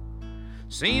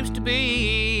seems to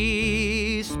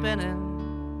be spinning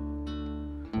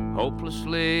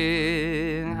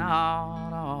hopelessly out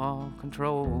of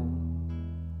control.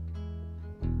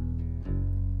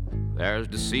 There's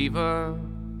deceivers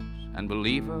and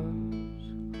believers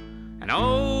and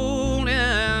old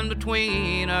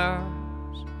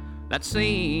in-betweeners that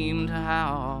seem to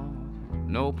have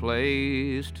no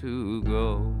place to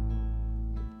go.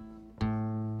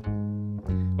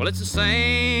 Well, it's the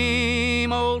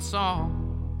same old song.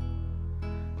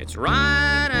 It's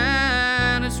right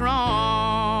and it's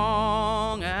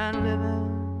wrong, and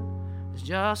living is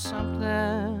just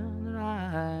something that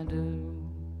I do.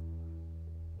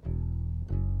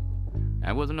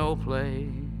 And with no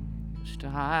place to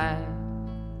hide,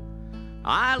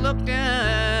 I looked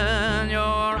in your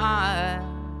eyes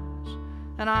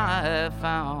and I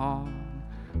found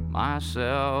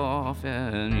myself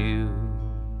in you.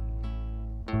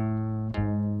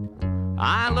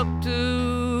 I looked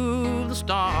to the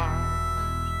stars,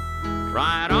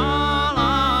 tried all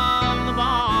of the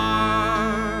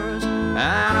bars,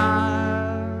 and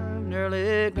I've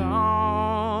nearly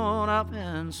gone up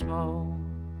in smoke.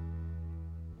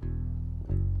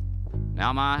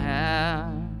 Now my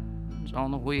hand's on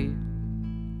the wheel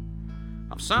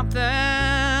of something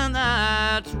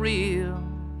that's real,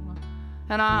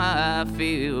 and I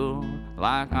feel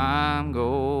like I'm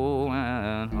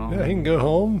going home. Yeah, he can go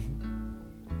home.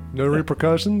 No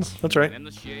repercussions. That's right. In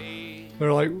the shade.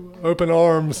 They're like open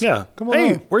arms. Yeah. Come on.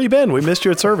 Hey, where you been? We missed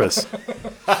you at service.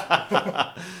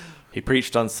 He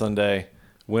preached on Sunday,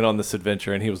 went on this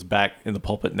adventure, and he was back in the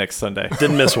pulpit next Sunday.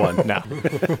 Didn't miss one. No.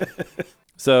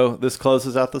 So this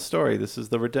closes out the story. This is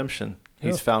the redemption.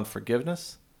 He's found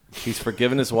forgiveness. He's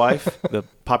forgiven his wife. The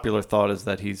popular thought is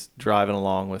that he's driving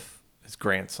along with his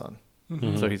grandson.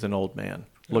 Mm-hmm. So he's an old man.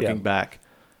 Looking back,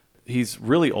 he's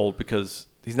really old because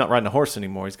he's not riding a horse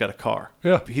anymore. He's got a car.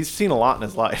 Yeah. He's seen a lot in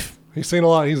his life. He's seen a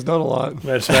lot. He's done a lot.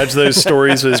 Imagine those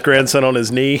stories with his grandson on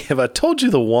his knee. Have I told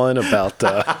you the one about...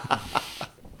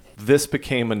 This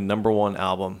became a #1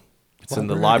 album. It's in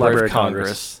the Library of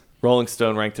Congress. Rolling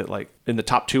Stone ranked it like in the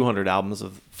top 200 albums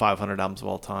of 500 albums of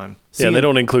all time. Yeah, they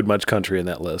don't include much country in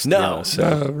that list. No,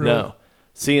 really. no.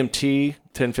 CMT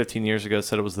 10, 15 years ago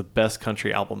said it was the best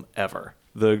country album ever.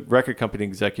 The record company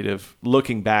executive,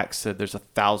 looking back, said there's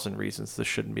 1,000 reasons this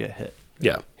shouldn't be a hit.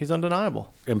 Yeah. He's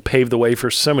undeniable. And paved the way for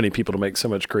so many people to make so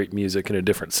much great music in a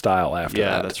different style after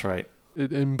that. Yeah, that's right.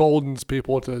 It emboldens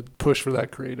people to push for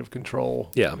that creative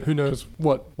control. Yeah. Who knows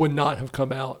what would not have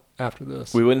come out after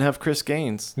this. We wouldn't have Chris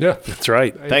Gaines. Yeah. That's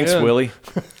right. Thanks, Amen. Willie.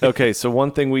 Okay, so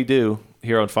one thing we do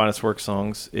here on Finest Work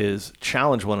Songs is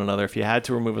challenge one another. If you had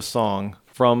to remove a song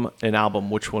from an album,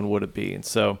 which one would it be? And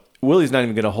so Willie's not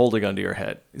even going to hold a gun to your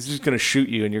head. He's just going to shoot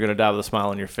you, and you're going to die with a smile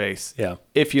on your face. Yeah.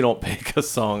 If you don't pick a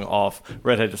song off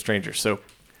Redheaded Stranger. So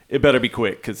it better be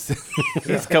quick because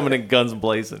he's coming in guns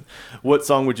blazing. What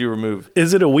song would you remove?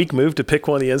 Is it a weak move to pick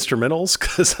one of the instrumentals?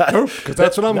 Because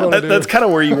that's what I'm going to do. That's kind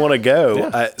of where you want to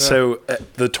go. So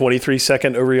the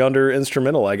 23-second Over Yonder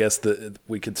instrumental, I guess that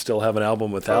we could still have an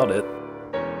album without it.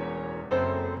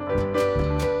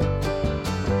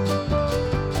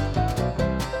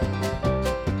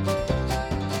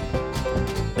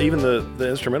 Even the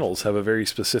instrumentals have a very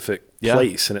specific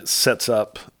place, and it sets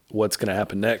up what's going to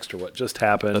happen next or what just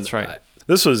happened. That's right.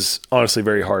 This was honestly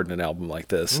very hard in an album like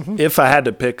this. Mm-hmm. If I had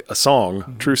to pick a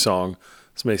song, true song,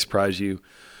 this may surprise you,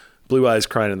 Blue Eyes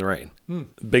Crying in the Rain.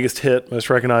 Biggest hit, most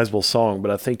recognizable song,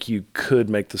 but I think you could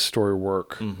make the story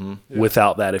work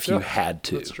without that if you had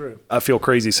to. That's true. I feel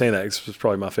crazy saying that because it was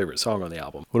probably my favorite song on the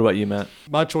album. What about you, Matt?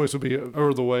 My choice would be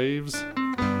Over the Waves.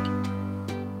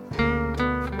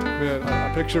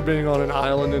 I picture being on an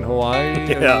island in Hawaii.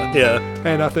 Yeah.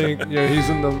 And I think he's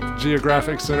in the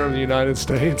geographic center of the United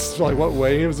States. Like, what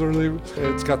waves are they?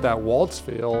 It's got that waltz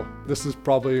feel. This is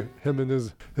probably him and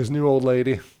his new old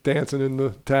lady dancing in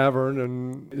the tavern,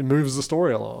 and it moves the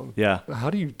story along. Yeah. How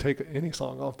do you take any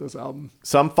song off this album?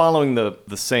 So I'm following the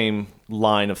same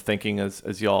line of thinking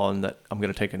as y'all, in that I'm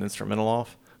going to take an instrumental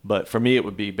off. But for me, it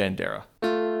would be Bandera.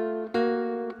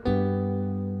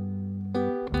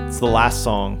 It's the last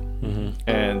song.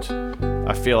 And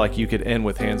I feel like you could end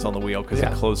with Hands on the Wheel because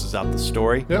it closes out the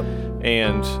story. Yep.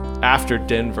 And after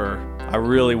Denver, I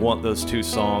really want those two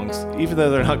songs, even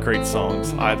though they're not great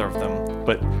songs, either of them.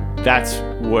 But that's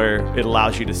where it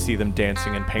allows you to see them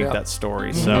dancing and paint that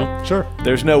story. So Sure.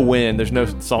 there's no win. There's no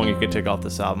song you can take off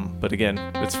this album. But again,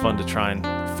 it's fun to try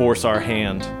and force our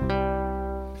hand.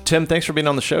 Tim, thanks for being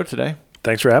on the show today.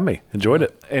 Thanks for having me. Enjoyed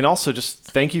it. And also, just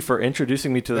thank you for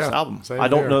introducing me to this album. Same I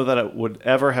don't here. know that it would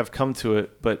ever have come to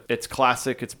it, but it's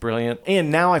classic, it's brilliant. And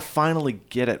now I finally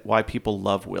get it why people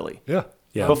love Willie. Yeah.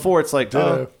 Yeah. Before it's like,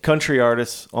 Ditto. country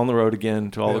artists on the road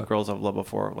again to all the Yeah. girls I've loved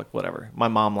before. Like, whatever. My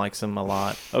mom likes him a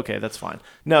lot. Okay, that's fine.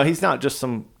 No, he's not just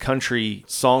some country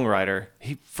songwriter.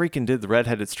 He freaking did The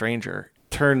Redheaded Stranger,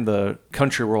 turned the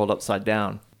country world upside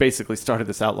down, basically started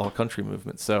this outlaw country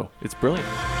movement. So it's brilliant.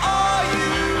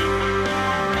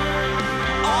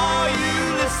 Are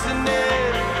you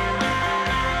listening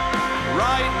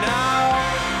right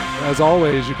now? As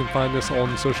always, you can find us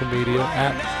on social media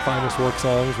at Finest Work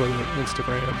Songs, whether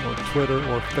Instagram or Twitter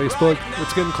or Facebook.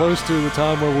 It's getting close to the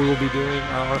time where we will be doing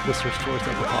our Listener's Choice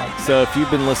Ever podcast. So if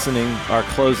you've been listening, our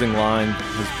closing line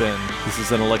has been, this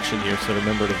is an election year, so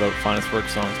remember to vote Finest Work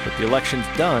Songs. But the election's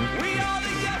done.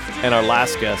 And our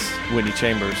last guest, Whitney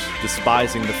Chambers,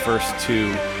 despising the first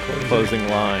two closing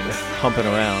lines, humping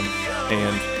around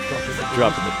and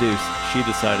dropping the deuce, she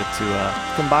decided to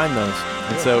combine those.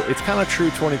 And so it's kind of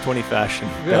true 2020 fashion.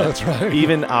 Yeah, that's right.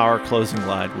 Even our closing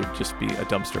line would just be a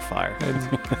dumpster fire. And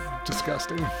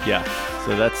disgusting. Yeah.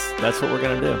 So that's what we're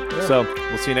going to do. So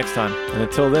we'll see you next time. And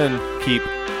until then, keep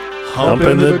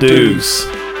Humping the deuce.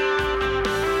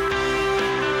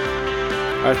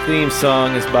 Our theme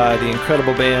song is by the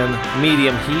incredible band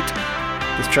Medium Heat.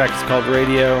 This track is called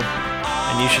Radio,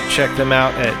 and you should check them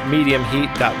out at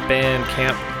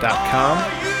mediumheat.bandcamp.com.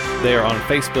 They are on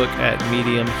Facebook at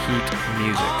Medium Heat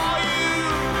Music.